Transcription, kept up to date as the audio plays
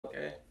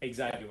okay.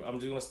 Exactly. I'm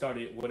just gonna start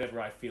it whenever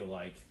I feel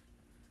like.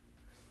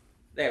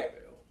 There we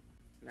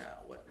go. Now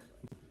what?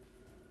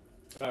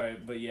 All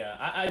right, but yeah,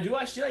 I do.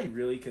 I should I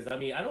really? Because I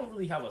mean, I don't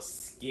really have a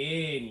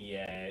skin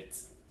yet,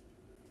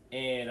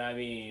 and I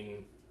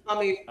mean, I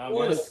mean, I'm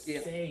for the just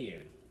skin.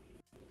 saying.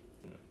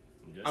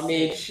 I'm I just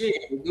mean, saying.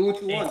 shit. Do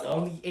what you It's want, dog.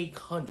 only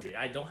 800.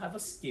 I don't have a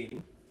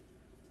skin.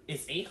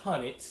 It's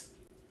 800.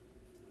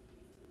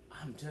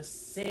 I'm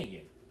just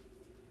saying.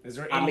 Is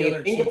there I any mean,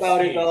 other think cheap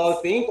about it, dog.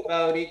 skins? Think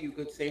about it. You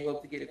could save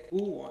up to get a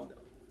cool one,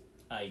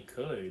 though. I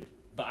could,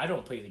 but I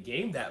don't play the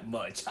game that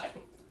much. I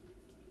don't.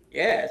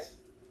 Yes,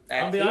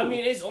 that I too.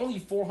 mean, it's only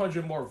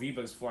 400 more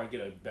V-Bucks before I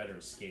get a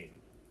better skin.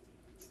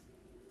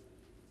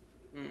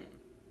 Hmm.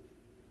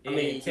 I And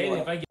mean, you technically,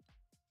 if know, I get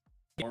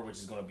more, which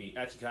is going to be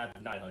actually I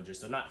have 900,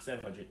 so not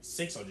 700,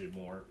 600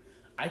 more,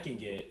 I can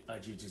get a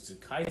Jujutsu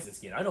Kaisen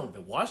skin. I don't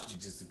even watch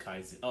Jujutsu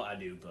Kaisen. Oh, I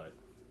do, but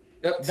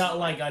yep. not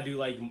like I do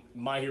like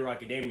My Hero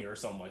Academia or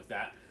something like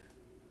that.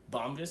 But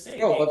I'm just saying,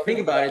 No, it but think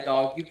could, about it,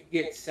 dog. You could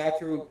get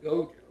Satoru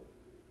Gojo.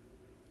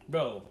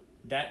 bro.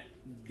 That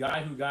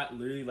guy who got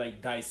literally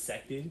like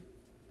dissected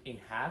in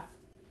half.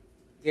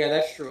 Yeah,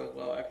 that's true as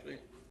well, actually.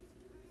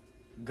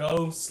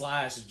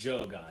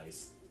 Go/Joe,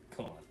 guys.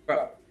 Come on.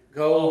 Bro,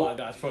 Oh my go,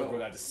 gosh, Pro go.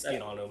 got the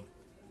skin on him.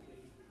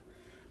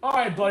 All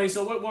right, buddy.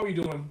 So what are we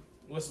doing?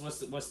 What's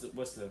the Of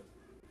what's the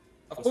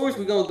course,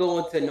 we're build? gonna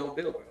go into no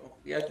bill, bro.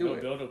 Yeah, do No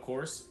it. build, of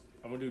course.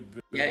 I'm gonna do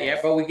build Yeah, yeah,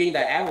 boss. bro. We getting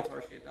that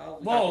avatar shit, dog.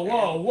 We gotta Whoa, get that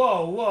whoa, avatar.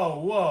 whoa, whoa,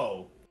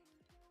 whoa.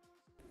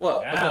 What?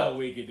 What's Now up?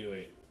 we can do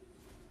it.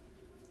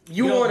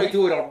 You want to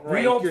do it on We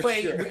rank? don't You're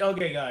play. sure?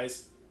 Okay,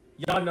 guys.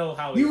 Y'all know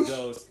how You, it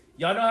goes.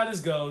 Y'all know how this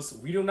goes.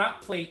 We do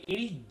not play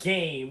any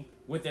game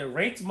with a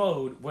ranked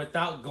mode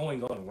without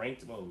going on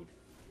ranked mode.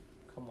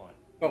 Come on.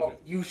 bro?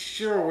 You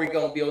sure we're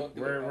gonna be able to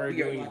do it, dog? We're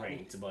We are doing not.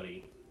 ranked,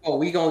 buddy. Oh,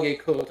 we gonna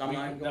get cooked. I'm We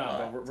not even gonna nah,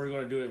 lie, but we're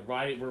gonna do it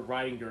right. We're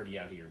riding dirty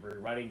out here. We're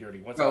riding dirty.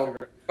 bro.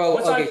 Bro,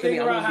 Once I okay, Simi,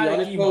 figure I'm out gonna be how to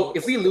honest, bro.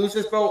 If emotes, we lose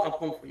this, bro, I'm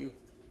coming for you.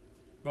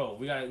 bro,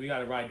 we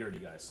gotta ride dirty,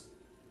 guys.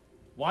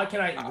 Why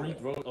can I Nah,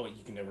 rotate? Oh,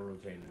 you can never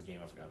rotate in the game.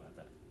 I forgot about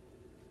that.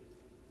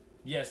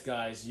 Yes,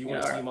 guys, you yeah,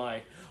 want all to see right.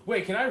 my?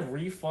 Wait, can I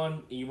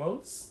refund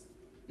emotes?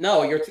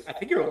 No, you're. I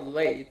think you're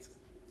late.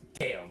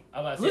 Damn,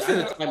 I'm about to say Listen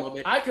to the time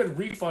limit. I could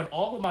refund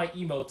all of my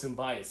emotes and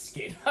buy a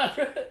skin.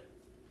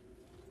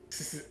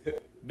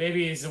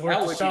 Maybe it's That worth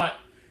a would be. shot.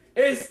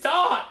 It's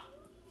not.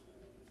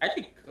 I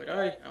think could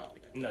I? I don't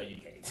think I No, could. you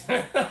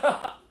can't.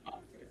 Oh,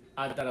 okay.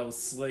 I thought I was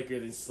slicker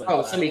than slick.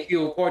 Oh, Simi, can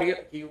you ready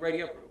up? Can you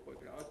ready up real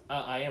quick, dog?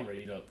 I am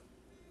ready up.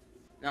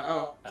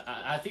 No.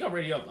 I think I'm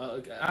ready up.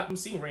 I'm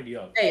seeing ready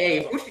up. Push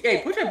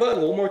that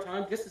button one more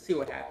time just to see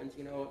what happens.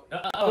 You know.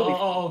 It'll be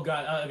fun.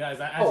 God, guys!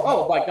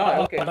 Oh my God.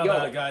 Okay,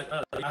 yo, Guys!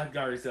 I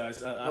guys!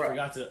 I bro,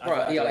 forgot to. I bro,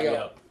 forgot to ready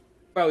up.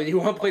 bro. Do you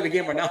want to play the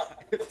game or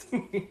not?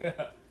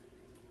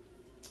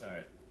 All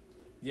right.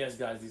 Yes,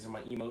 guys. These are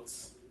my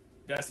emotes.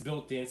 That's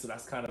built in, so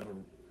that's kind of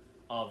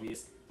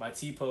obvious. My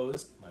T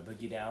pose, my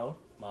boogie down,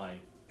 my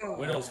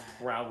widow's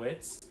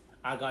prowess.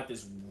 I got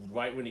this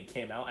right when it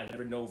came out. I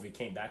never know if it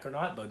came back or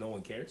not, but no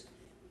one cares.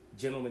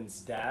 Gentleman's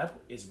dab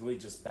is really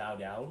just bow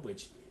down,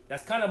 which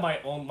that's kind of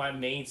my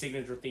main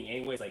signature thing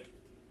anyways, like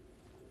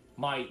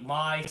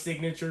my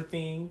signature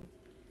thing.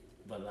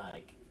 But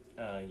like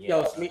yeah.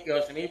 Yo,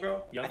 Simi,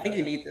 bro. Young I think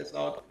you need this,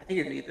 dog. I think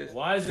you need this.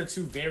 Why is there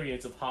two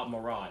variants of Hot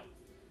Marat?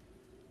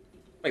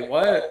 Wait,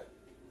 what?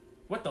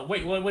 What the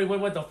wait,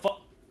 what the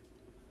fuck?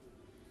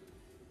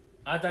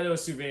 I thought it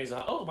was two variants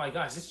of oh my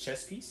gosh, this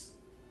chess piece?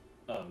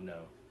 Oh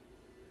no.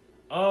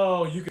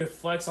 Oh, you can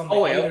flex on the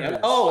Oh wait, haters. okay.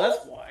 Oh,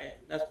 that's why.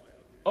 That's why.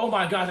 Oh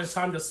my gosh, it's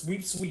time to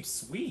sweep.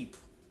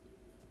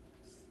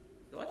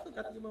 Do I still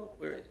got the emote?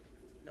 Where is it?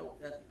 No,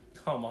 that's.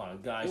 Come on,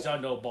 guys. Y'all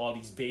know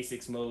Baldi's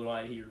basics mode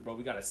right here, bro.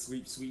 We gotta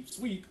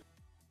sweep.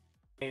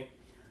 And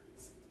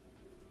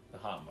the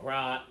Hot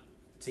Marat,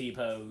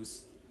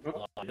 T-pose,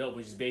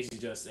 which is basically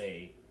just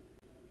a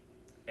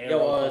Yo,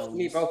 arrow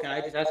Simi, pose. bro, can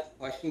I just ask a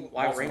question?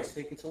 Why What's rank's up?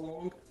 taking so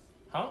long?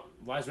 Huh?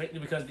 Why is it?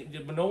 Because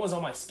no one's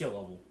on my skill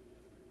level.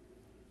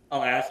 Oh,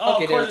 man. Oh,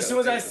 Okay, of course, there as we soon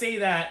go. as I say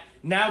that,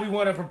 now we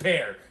want to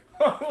prepare.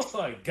 Oh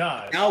my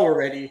gosh. Now we're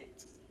ready.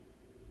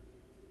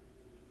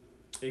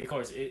 Of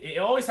course, it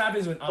always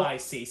happens when I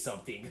say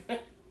something.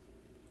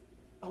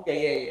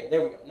 Okay, yeah.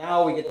 There we go.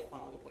 Now we get to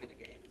finally play the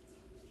game.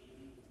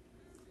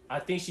 I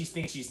think she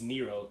thinks she's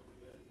Neo.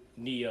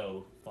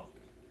 Fuck.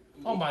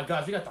 Oh my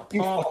gosh, we got the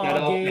You pom fucked that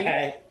pom up, game.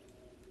 man.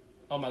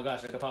 Oh my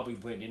gosh, I could probably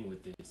blend in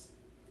with this.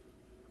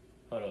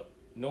 Hold up.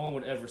 No one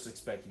would ever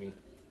suspect me.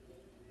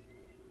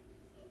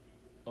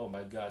 Oh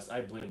my gosh,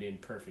 I blend in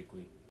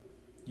perfectly.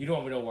 You don't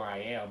even know where I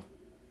am.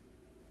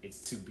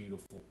 It's too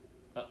beautiful.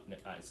 Oh, no,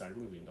 I started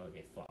moving.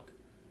 Okay, fuck.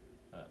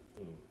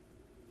 Boom.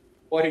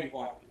 What do you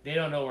want? They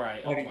don't know where I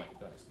am. What Oh do my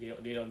gosh.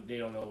 They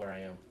don't know where I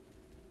am.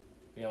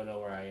 They don't know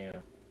where I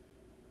am.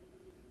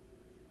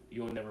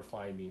 You will never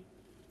find me.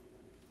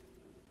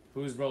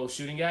 Who's bro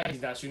shooting at?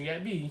 He's not shooting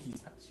at me.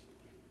 He's not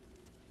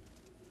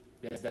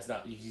shooting. That's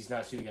not. He's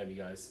not shooting at me,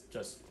 guys.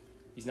 Just.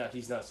 He's not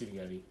shooting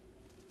at me.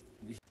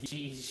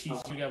 He's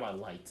shooting at my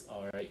light.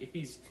 All right.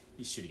 He's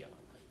shooting at my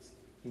light.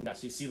 He's not.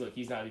 See, look,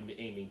 he's not even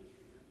aiming.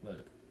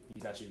 Look,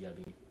 he's not shooting at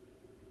me.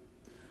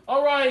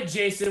 All right,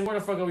 Jason, where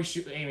the fuck are we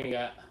aiming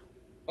at?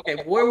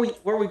 Okay, where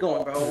are we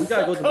going, bro? We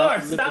gotta go to the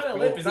It's not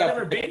Olympus. I've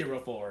never been here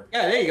before.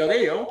 Yeah, there you go. There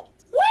you go.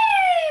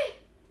 Whee!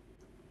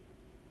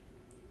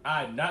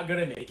 I'm not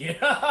gonna make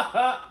it.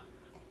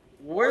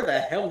 Where the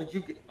hell did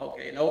you get?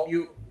 Okay, nope,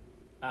 you.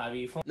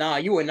 Nah,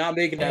 you were not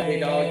making that, big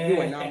dog. You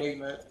were not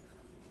making that.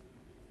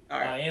 All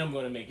right. I am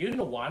gonna make it. You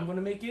know why I'm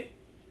gonna make it?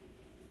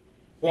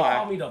 Why? They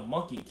call me the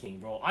Monkey King,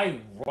 bro. I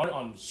run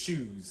on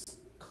shoes.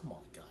 Come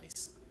on,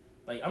 guys.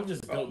 Like, I'm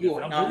just built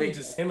different. I'm really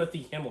just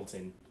Timothy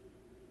Hamilton.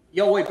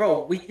 Yo, wait,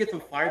 bro. We can get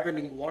some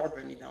firebending,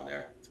 waterbending down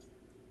there.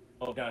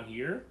 Oh, down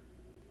here?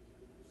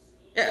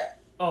 Yeah.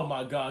 Oh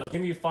my god.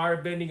 Give me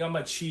firebending. I'm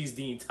gonna cheese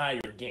the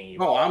entire game.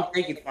 Bro, I'm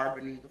taking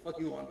firebending. The fuck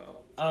you want, bro?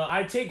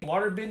 I take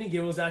waterbending.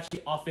 It was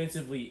actually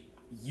offensively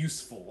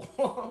useful.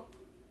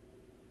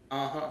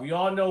 We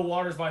all know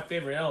water's my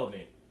favorite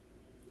element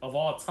of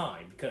all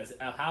time because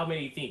of how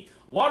many things.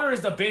 Water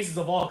is the basis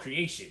of all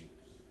creation.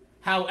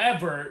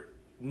 However,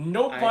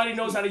 nobody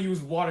knows how to use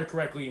water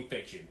correctly in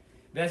fiction.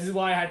 This is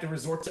why I had to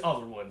resort to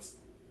other ones.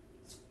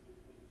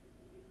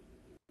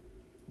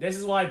 This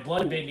is why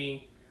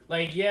bloodbending,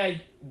 like, yeah,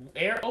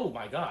 air. Oh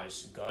my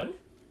gosh, gun.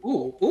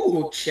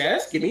 Ooh,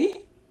 chest. Give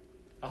me.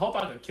 I hope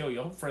I can kill you.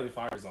 I hope friendly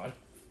fire's on.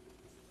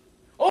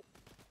 Oh.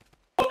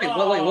 Wait,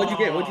 what'd you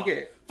get? What'd you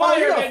get?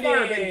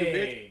 Firebending,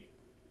 bitch.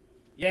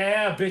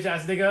 Yeah, bitch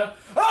ass nigga.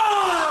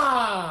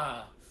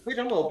 Ah! Bitch,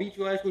 I'm gonna beat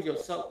your ass with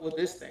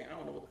this thing. I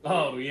don't know what the fuck.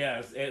 Oh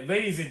yes,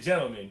 ladies and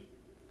gentlemen.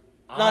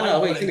 No,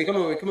 wait, Simi, come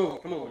over.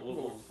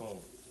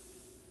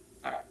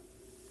 Alright.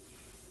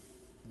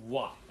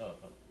 What?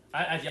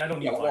 I don't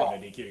need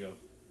firebending. Here you go.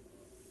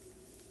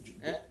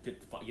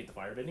 Get the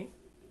firebending?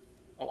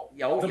 Oh,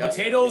 yo. The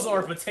potatoes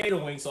are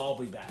potato wings, so I'll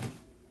be back.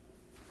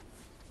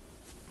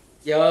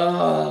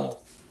 Yo.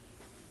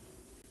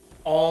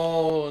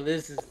 Oh,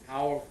 this is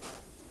powerful.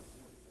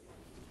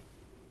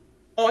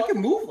 Oh, I can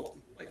move them.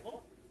 Wait, hold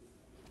on.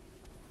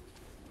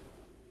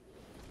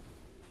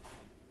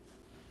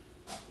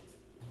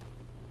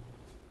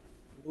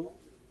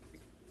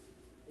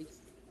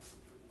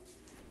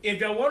 If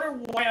you wonder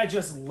why I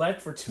just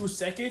left for 2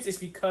 seconds, it's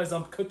because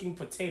I'm cooking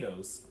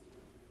potatoes.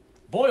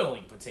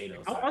 Boiling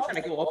potatoes. I'm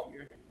trying to go up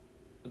here.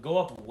 Go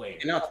up where?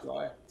 And not too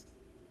high.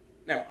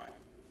 Never mind.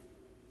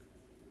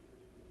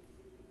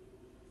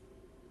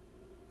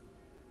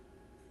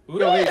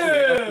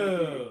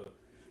 Ooh.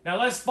 Now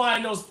let's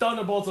find those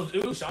thunderbolts of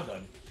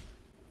shotgun.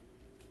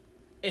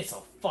 It's a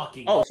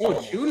fucking. Oh,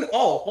 so shooting?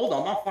 Oh, hold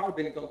on, my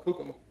firebending gonna cook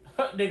them.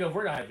 Nigga,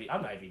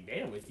 I'm not even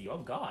there with you.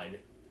 I'm God.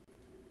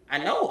 I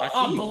know. I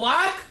see. A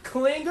black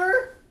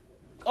clinger?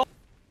 Oh,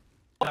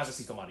 I just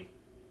see somebody.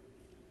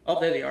 Oh,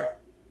 there they are.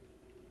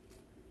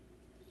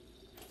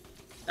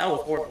 That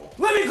was horrible.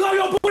 Let me go,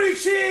 your booty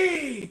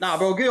cheese! Nah,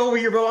 bro, get over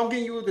here, bro. I'm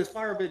getting you with this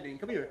firebending.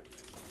 Come here.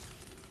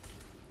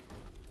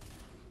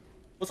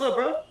 What's up,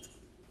 bro?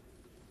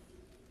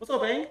 What's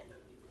up, Bang?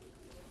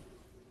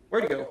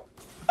 Where'd he go?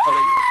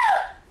 Oh,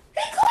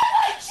 he caught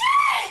my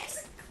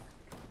cheeks!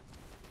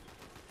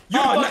 You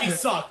fucking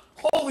suck.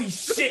 Holy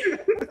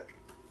shit.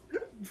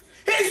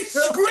 He's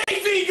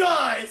screaming,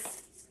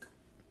 guys!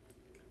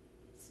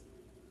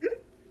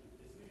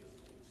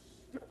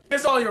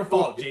 It's all your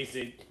fault,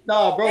 Jason.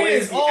 Nah, bro, it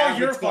is all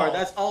your fault.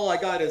 That's all I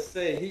gotta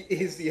say. He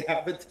is the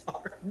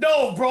avatar.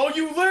 No, bro,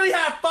 you literally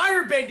have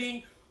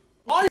firebending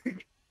on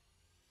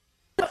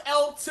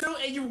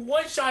L2 and you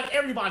one-shot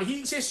everybody.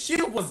 His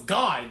shield was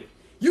gone.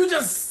 You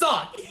just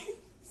suck.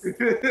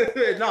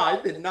 Nah,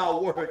 it did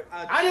not work.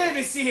 I didn't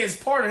even see his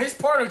partner. His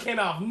partner came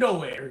out of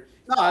nowhere.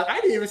 Nah,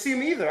 I didn't even see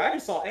him either. I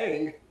just saw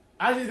Aang.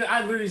 I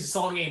literally just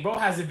saw Aang. Bro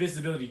has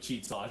invisibility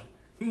cheats on.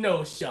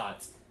 No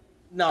shots.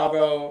 Nah,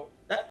 bro.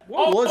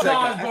 What was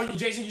that guy? Bro,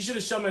 Jason, you should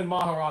have shown him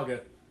Maharaga.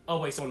 Oh,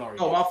 wait, someone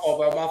already. Oh, my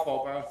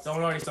fault, bro.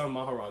 Someone already saw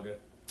Maharaga.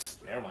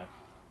 Never mind.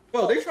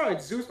 Bro, they're trying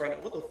Zeus right now.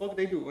 What the fuck are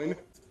they doing?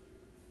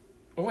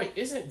 Oh, wait,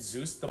 isn't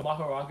Zeus the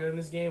Maharaga in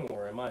this game,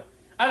 or am I?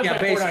 I haven't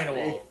played Fortnite in a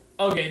while.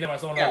 Okay, never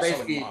mind. Someone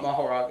already saw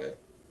Maharaga.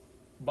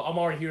 But I'm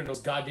already hearing those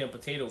goddamn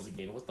potatoes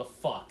again. What the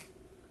fuck?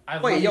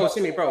 Wait, yo,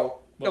 Simi, bro.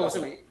 Yo,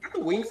 Simi, are the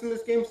wings in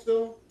this game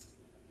still?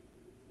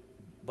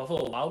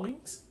 Buffalo Wild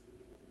Wings?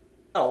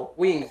 Oh,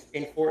 wings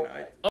in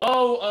Fortnite.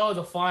 Oh,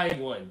 the flying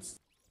ones.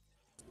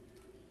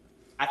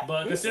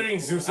 But considering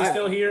Zeus is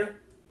still here,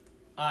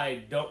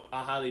 I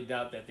highly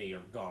doubt that they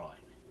are gone.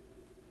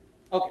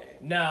 Okay.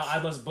 Now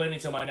I must blend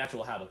into my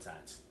natural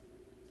habitat.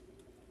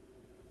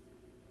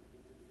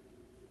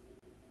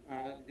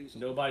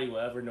 Nobody will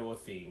ever know a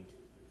thing.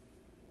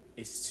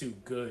 It's too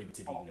good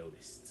to be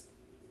noticed.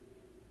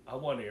 I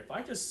wonder if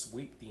I just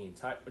sweep the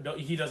entire... No,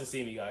 he doesn't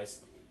see me,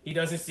 guys. He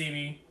doesn't see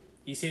me.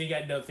 He's hitting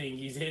at nothing.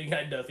 He's hitting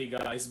at nothing,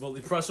 guys. But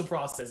the crucial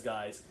process,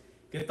 guys.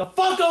 Get the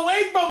fuck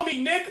away from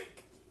me,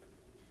 Nick!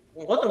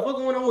 What the fuck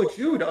going on with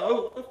you,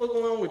 dog? What the fuck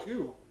going on with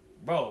you?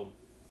 Bro,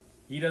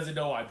 he doesn't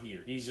know I'm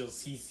here. He's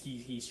just...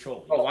 He's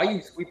trolling. Oh, why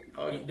you sweeping?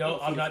 No,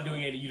 I'm not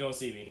doing it. You don't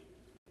see me.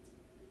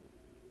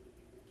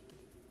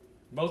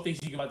 Both things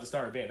you can about to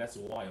start a band. That's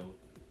wild.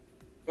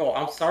 Oh,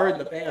 I'm sorry in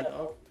the band,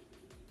 dog.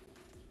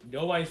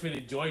 Nobody's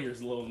finna join your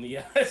lonely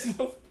ass.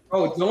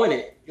 Oh, join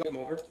it. Come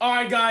over. All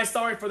right, guys.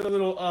 Sorry for the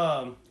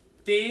little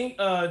thing.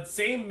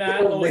 Same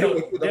match. We're Oh midway no,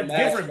 through the that's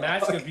match, different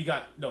match dog. because we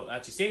got no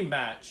actually same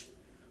match,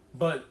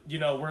 but you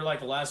know we're like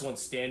the last one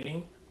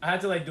standing. I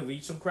had to like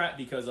delete some crap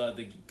because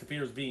the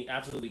computer was being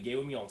absolutely gay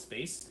with me on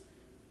space.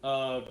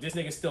 This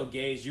nigga's still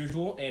gay as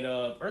usual, and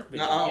Earthbending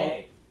Nuh-uh.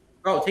 gay.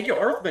 Bro, take your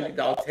earthbending,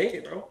 dog. Take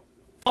it, bro.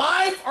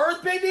 5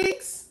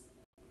 Earthbendings?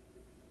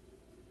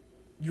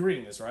 You're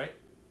reading this, right?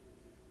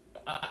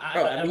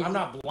 Bro, I'm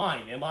not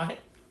blind, am I?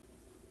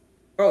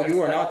 Bro,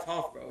 you are not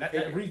tough, bro.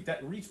 That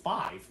reads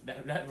 5.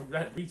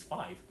 That reads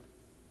 5.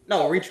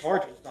 No,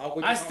 recharges,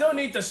 dog. I still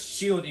need the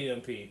shield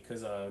EMP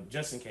because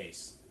just in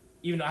case.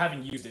 Even though I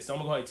haven't used it, so I'm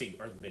gonna go ahead and take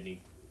Earthbending.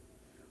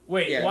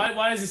 Wait, Yeah.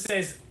 why does it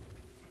says?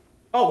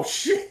 Oh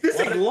shit! This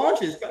thing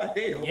launches. God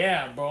damn.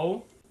 Yeah,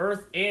 bro.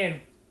 Earth and.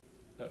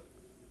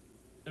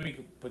 Let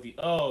me put the.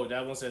 Oh,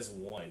 that one says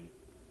 1.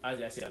 I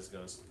see how this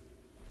goes.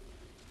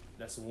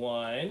 That's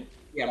 1.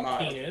 Yeah,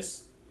 mine.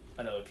 Penis.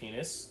 Another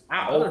penis.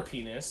 Ow. Another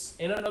penis.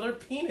 And another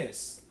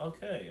penis.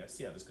 Okay, I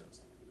see how this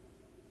goes.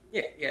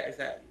 Yeah,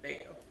 exactly. There you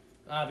go.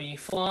 I'll be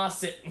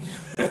flossing.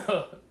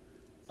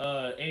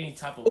 Any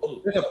type of.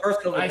 Ooh. There's a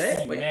person over I there.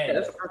 see Wait, men. yeah,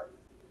 that's a person.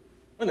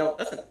 Oh no,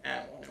 that's an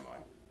animal. Never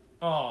mind.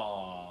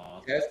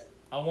 Aww. Yes.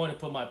 I want to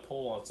put my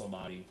pole on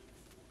somebody.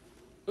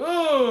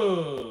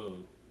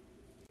 Ooh.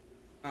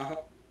 Uh-huh.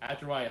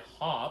 After I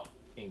hop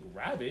and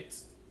grab it.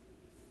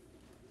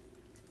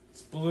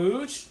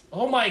 Splooge.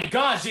 Oh my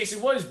gosh,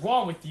 Jason, what is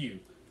wrong with you?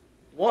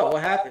 What?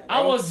 What happened, bro?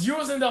 I was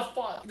using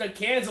the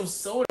cans of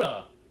soda.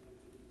 So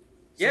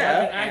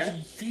Yeah, I can actually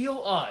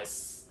heal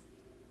us.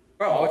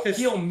 Bro, I was just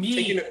heal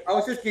me. I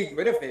was just getting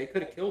rid of it. It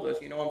could have killed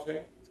us. You know what I'm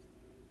saying?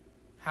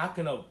 How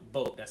can a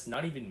boat that's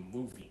not even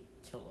moving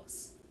kill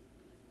us?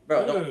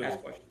 Bro, don't Ooh. ask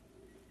questions.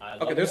 I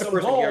Okay, love there's a some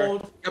person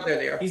gold. here. Yep, there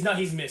they are. He's not.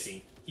 He's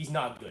missing. He's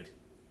not good.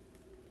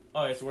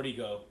 Alright, so where'd he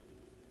go?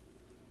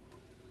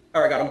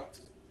 All right, got him.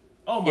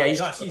 Oh my Yeah,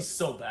 gosh, he's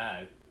so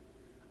bad.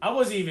 I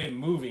wasn't even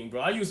moving,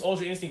 bro. I used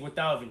Ultra Instinct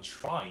without even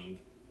trying.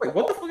 Wait,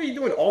 what the fuck are you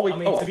doing? All the way. I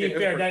mean, oh, to be okay,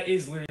 fair, that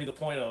is literally the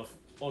point of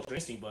Ultra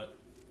Instinct, but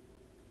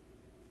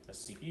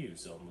that's CPU,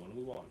 so I'm gonna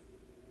move on.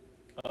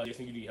 Do you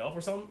think you need help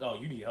or something? Oh,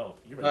 you need help.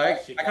 You're ready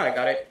for shit. I kind of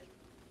got it.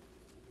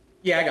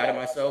 Yeah, I got it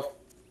myself.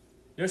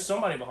 There's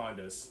somebody behind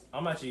us.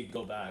 I'm actually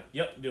go back.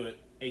 Yep, do it.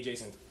 Hey,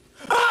 Jason.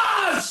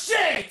 Ah,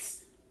 shit!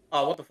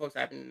 Oh, what the fuck's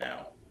happening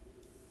now?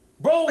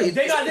 Bro, Wait,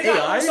 they got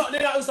AI?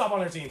 Usopp on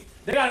their team.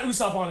 They got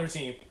Usopp on their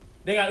team.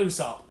 They got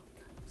Usopp.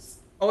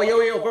 Oh,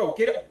 yo, bro,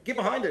 get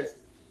behind us.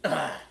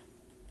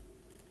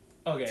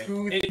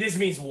 Okay, this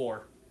means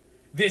war.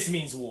 This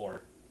means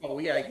war. Oh,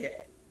 we gotta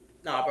get.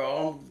 Nah,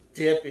 bro, I'm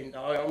dipping,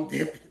 dog. I'm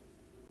dipping.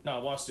 Nah,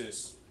 watch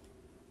this.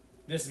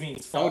 This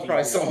means I'm fucking try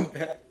war. something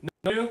bad.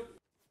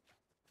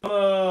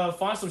 No,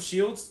 find some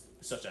shields,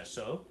 such as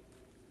so.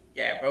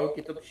 Yeah, bro,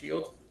 get the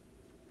shields.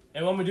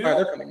 And what I'm gonna do? Alright,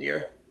 they're coming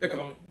near. They're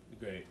coming.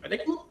 Great. Are they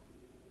coming?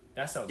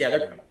 That sounds Yeah,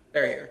 great.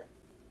 they're here.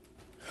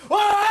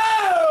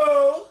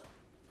 Whoa!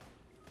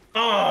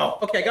 Oh,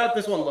 okay, I got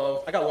this one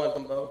low. I got one of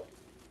them low.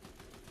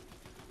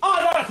 Oh,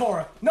 not a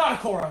Korra! Not a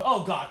Korra!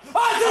 Oh god!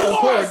 Oh,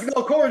 Oh,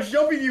 no, Korra's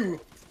jumping you!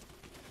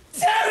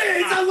 Damn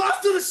it! I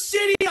lost to the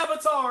shitty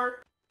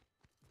avatar!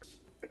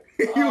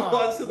 You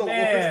lost to the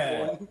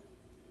man. worst one.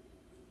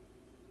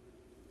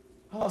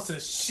 I lost to the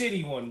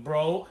shitty one,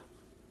 bro.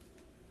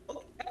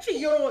 Actually,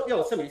 you know what?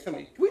 Yo, Simi,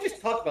 can we just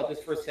talk about this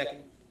for a second?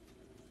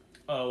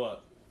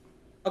 What?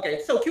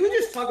 Okay, so can we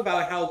just talk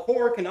about how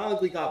Korra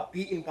canonically got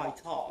beaten by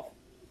Toph?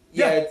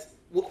 Yeah.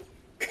 Well,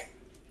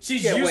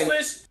 She's yeah,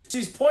 useless,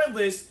 she's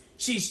pointless,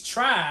 she's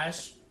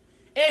trash,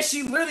 and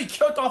she literally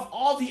killed off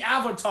all the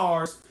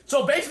avatars.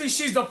 So basically,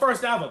 she's the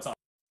first avatar.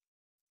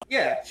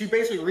 yeah, she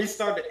basically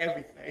restarted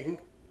everything.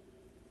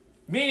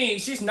 Meaning,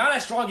 she's not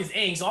as strong as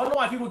Aang, so I don't know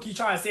why people keep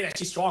trying to say that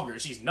she's stronger.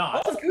 She's not.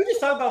 Also, can we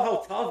just talk about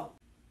how Toph...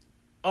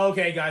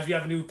 Okay, guys, we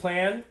have a new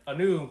plan. Not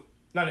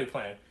a new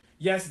plan.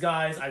 Yes,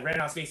 guys, I ran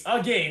out of space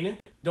again.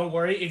 Don't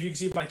worry, if you can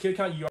see my kill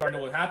count, you already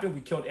know what happened.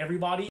 We killed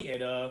everybody,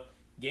 and,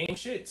 game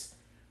shit.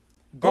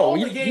 Bro,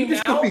 the game you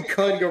just now. gonna be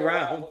cutting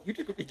around. You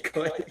just gonna be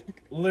cutting.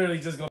 Literally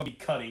just gonna be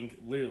cutting,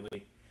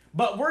 literally.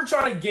 But we're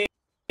trying to gain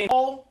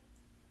all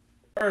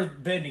Earth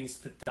bending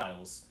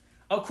styles.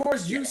 Of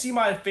course, you see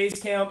my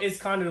face cam is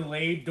kind of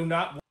delayed. Do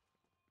not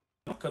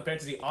compared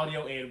to the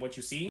audio and what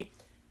you see.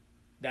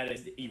 That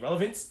is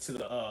irrelevant to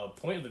the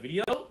point of the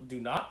video. Do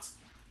not,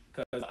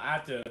 because I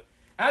have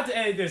to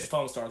edit this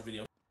Foamstars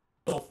video.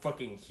 So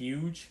fucking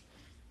huge.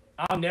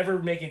 I'm never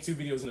making 2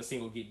 videos in a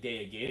single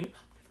day again.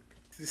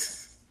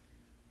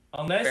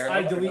 Unless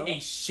I delete a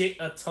shit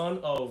ton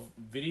of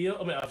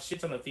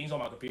things on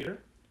my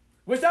computer,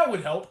 which that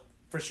would help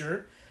for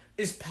sure.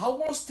 Is Power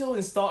World still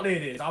installed?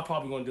 It is. I'm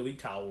probably going to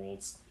delete Power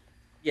Worlds.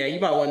 Yeah, you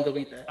might want to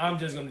delete that. I'm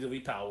just going to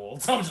delete Power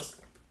Worlds.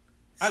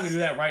 I can do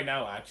that right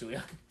now, actually.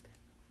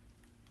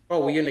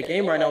 Bro, we in the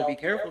game right now. Be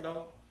careful,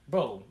 though.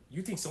 Bro,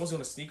 you think someone's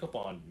going to sneak up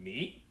on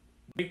me?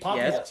 Big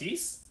Papa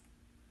Cheese?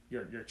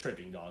 You're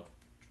tripping, dog.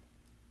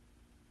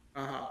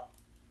 Uh-huh.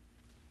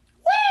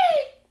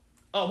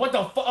 Oh, what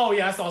the fuck? Oh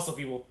yeah, I saw some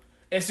people.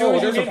 As Oh, soon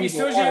as you there's some hit me, as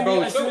people. soon as you hit me,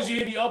 Bro, as soon as you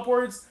hit me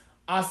upwards,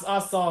 I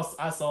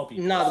saw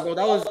people. Nah, bro,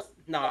 that was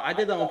nah. I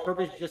did that on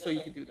purpose just so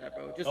you could do that,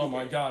 bro. Just Oh in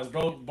my case. gosh,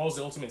 bro, bro's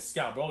the ultimate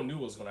scout. Bro knew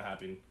what was gonna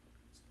happen.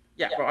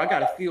 Yeah, bro, I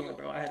got a feeling,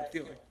 bro. I had a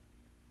feeling.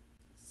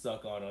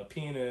 Suck on a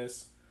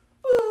penis.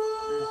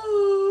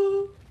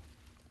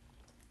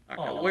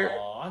 Okay, where?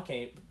 Oh, I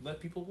can't let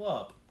people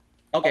up.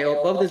 Okay,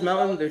 above this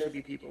mountain, there should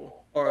be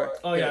people. Or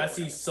Oh yeah, I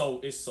see.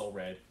 It's so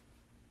red.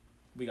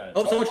 We got it.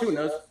 oh, someone shooting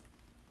us.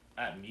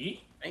 At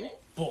me? Dang.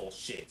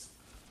 Bullshit.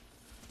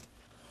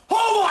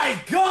 Oh my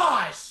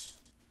gosh!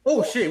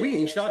 Oh shit, we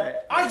getting shot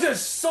at. I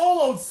just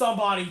soloed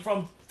somebody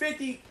from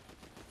 50.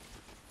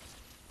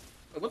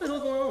 What the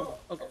hell's going on?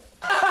 Okay.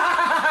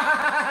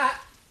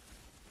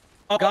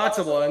 Oh, got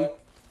someone.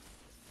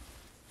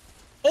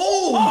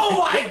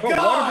 Oh my bro,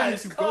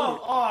 gosh! Come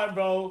on,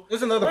 bro.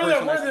 There's another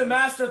person. We're the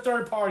master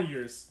third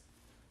partiers.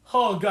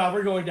 Oh god,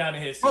 we're going down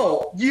in history.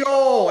 Oh,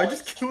 yo, I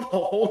just killed a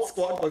whole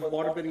squad with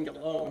waterbending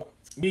alone.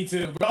 Me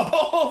too,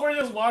 bro. We're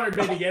just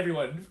waterbending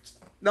everyone.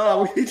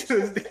 No, we just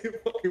did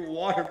fucking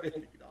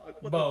waterbending,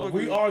 dog. Bro,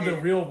 we are the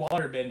real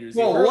waterbenders.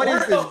 Bro, what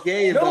is this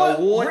game, bro?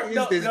 What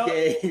is this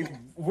game?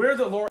 We're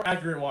the lore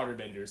accurate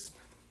waterbenders.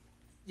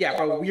 Yeah,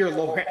 bro, we are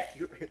low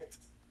accurate.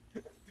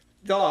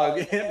 Dog,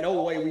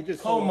 no way, we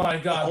just... Oh my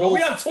god, bro. We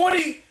have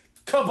 20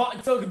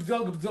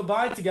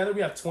 combined together,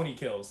 we have 20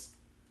 kills.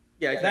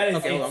 Yeah, exactly. That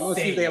is okay, hold on. I'm gonna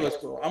see if they have a insane.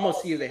 scroll. I'm gonna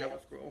see if they have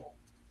a scroll.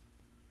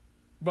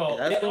 Bro,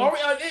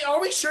 Yeah,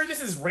 are we sure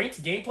this is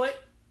ranked gameplay?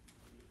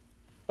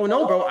 Oh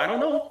no, bro, I don't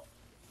know.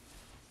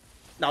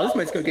 No, this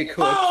man's gonna get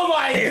cooked. Oh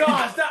my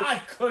gosh,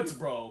 I cooked,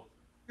 bro.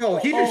 No,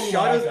 he just Oh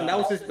shot my us, and that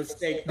God. was his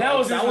mistake. That dog.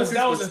 was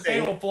a mistake.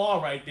 fatal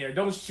flaw right there.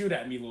 Don't shoot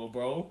at me, little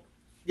bro.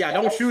 Yeah,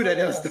 don't shoot at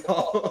us,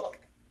 dog.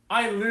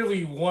 I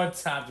literally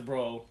one-tapped,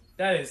 bro.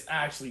 That is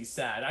actually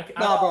sad.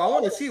 Nah, bro, I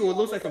want to see what it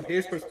looks like from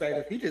his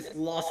perspective. He just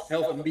lost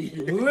health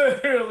immediately.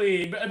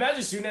 Literally.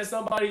 Imagine shooting at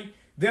somebody,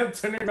 them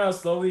turning around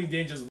slowly,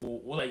 then just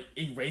like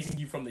erasing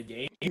you from the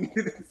game.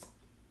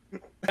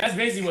 That's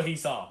basically what he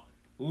saw.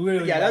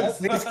 Literally. Yeah, that's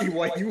basically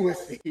what you would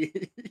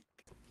see.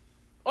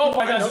 Oh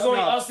my gosh,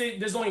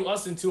 there's only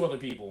us and 2 other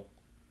people.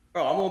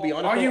 Bro, I'm gonna be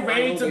honest. Are you bro,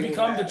 ready to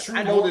become the true?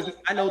 I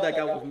know that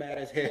guy was mad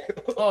as hell.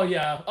 Oh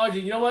yeah. Oh,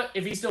 you know what?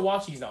 If he's still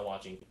watching, he's not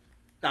watching.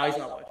 No, he's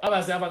not watching. I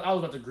was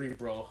about to grieve,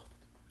 bro.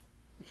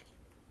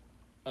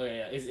 Okay,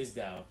 yeah, it's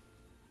down.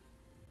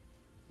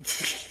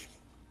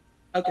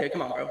 Okay,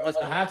 come on, bro. Let's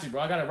go. I have to,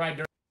 bro. I gotta ride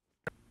dirt.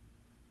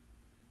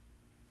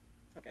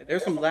 Okay,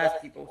 there's some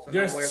last people. So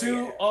There's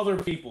 2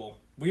 other people.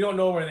 We don't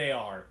know where they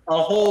are.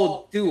 a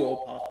whole duo,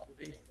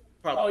 possibly.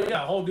 Probably. Oh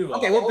yeah, whole duo.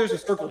 Okay, well, there's a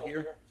circle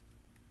here.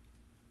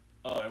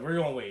 We're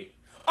gonna wait.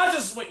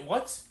 Wait,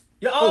 what?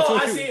 Yeah, Oh,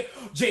 I see it.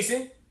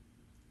 Jason,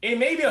 it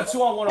may be a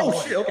 2-on-1-on-1.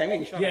 Oh shit! Okay, I'm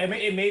getting shot. Yeah,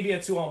 it may be a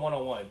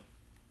 2-on-1-on-1.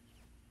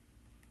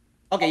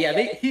 Okay,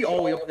 yeah, he all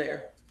the way up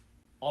there.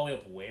 All the way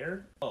up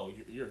where? Oh,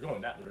 you're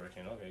going that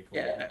direction. Okay, cool.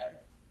 Yeah.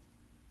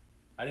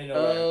 I didn't know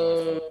where you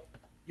were going.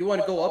 You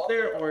want to go up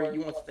there or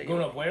you want to stay?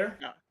 Going up where?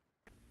 No.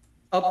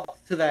 Up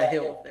to that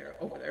hill there,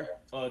 over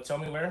there. Tell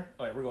me where.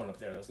 All right, we're going up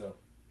there. Let's go.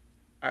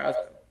 All right, let's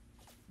go.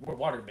 We're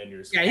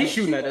waterbenders. Yeah, he's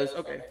shooting at us.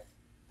 Okay.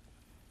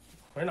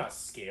 We're not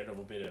scared of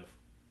a bit of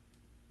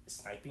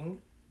sniping.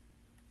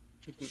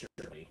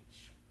 Surely.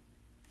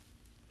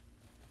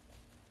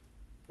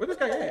 Where's this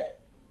guy at?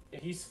 Yeah,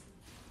 he's.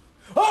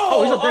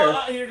 Oh, he's up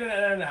there.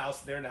 They're in the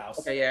house. They're in the house.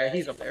 Okay, yeah,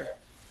 he's up there.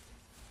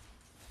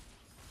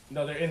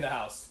 No, they're in the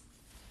house.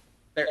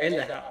 They're in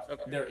the house.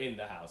 Okay. They're in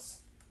the house.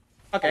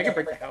 Okay, I can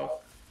break the house.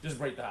 Just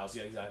break the house.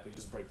 Yeah, exactly.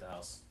 Just break the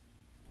house.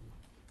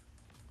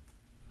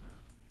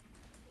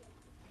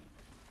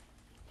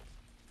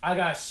 I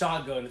got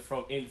shotgun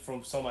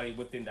from somebody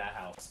within that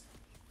house.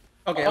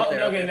 Okay, up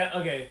there.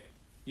 Okay.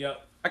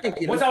 Yep. I can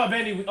get What him. type of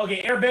bending?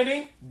 Okay, air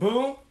bending.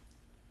 Boom.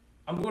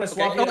 I'm gonna Okay.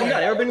 swap. Oh, yeah,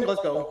 everybody,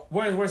 let's go.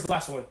 Where's the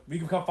last one? We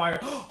can come fire.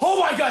 Oh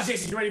my gosh,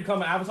 Jason, you ready to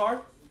become an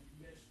avatar?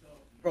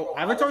 Bro,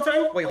 Avatar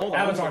time? Wait, hold on.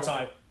 Avatar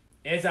time.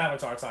 It's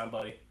avatar time,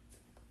 buddy.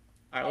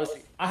 All right, let's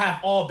see. I have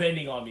all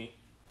bending on me.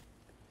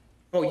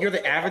 Oh, you're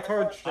the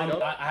Avatar? Straight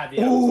up? I have the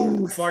avatar.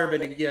 Ooh,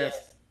 firebending,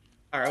 yes.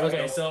 All right, let's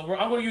Okay, go. so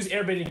I'm gonna use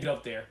air bending to get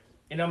up there,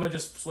 and I'm gonna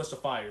just switch to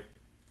fire.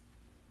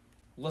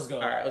 Let's go.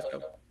 All right, let's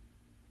go.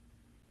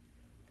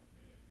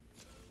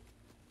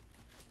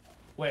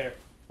 Where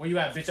you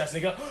at, bitch ass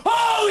nigga?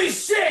 Holy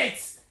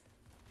shit!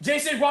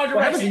 Jason, wrong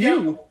What happened to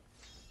direction. you?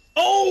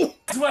 Oh!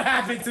 That's what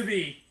happened to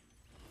me.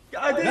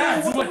 God damn,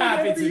 That's what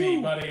happened to me,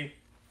 you? buddy.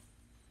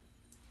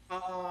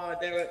 Oh,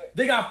 damn it.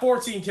 They got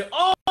 14 kills.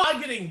 Oh, I'm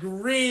getting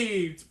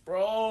grieved,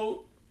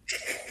 bro.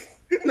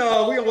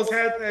 No, we almost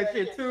had that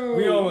shit too.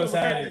 We almost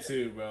had it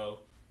too, bro.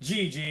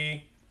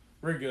 GG.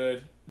 We're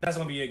good. That's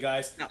gonna be it,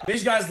 guys. No. Make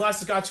sure you guys like,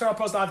 subscribe, turn on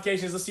post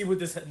notifications. Let's see what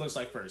this looks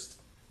like first.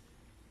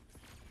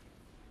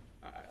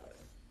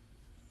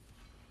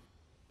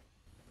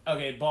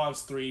 Okay,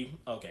 bombs 3.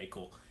 Okay,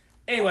 cool.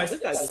 Anyways, this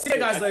guy's see you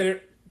guys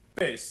later.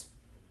 Peace.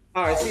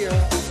 All right, see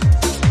ya.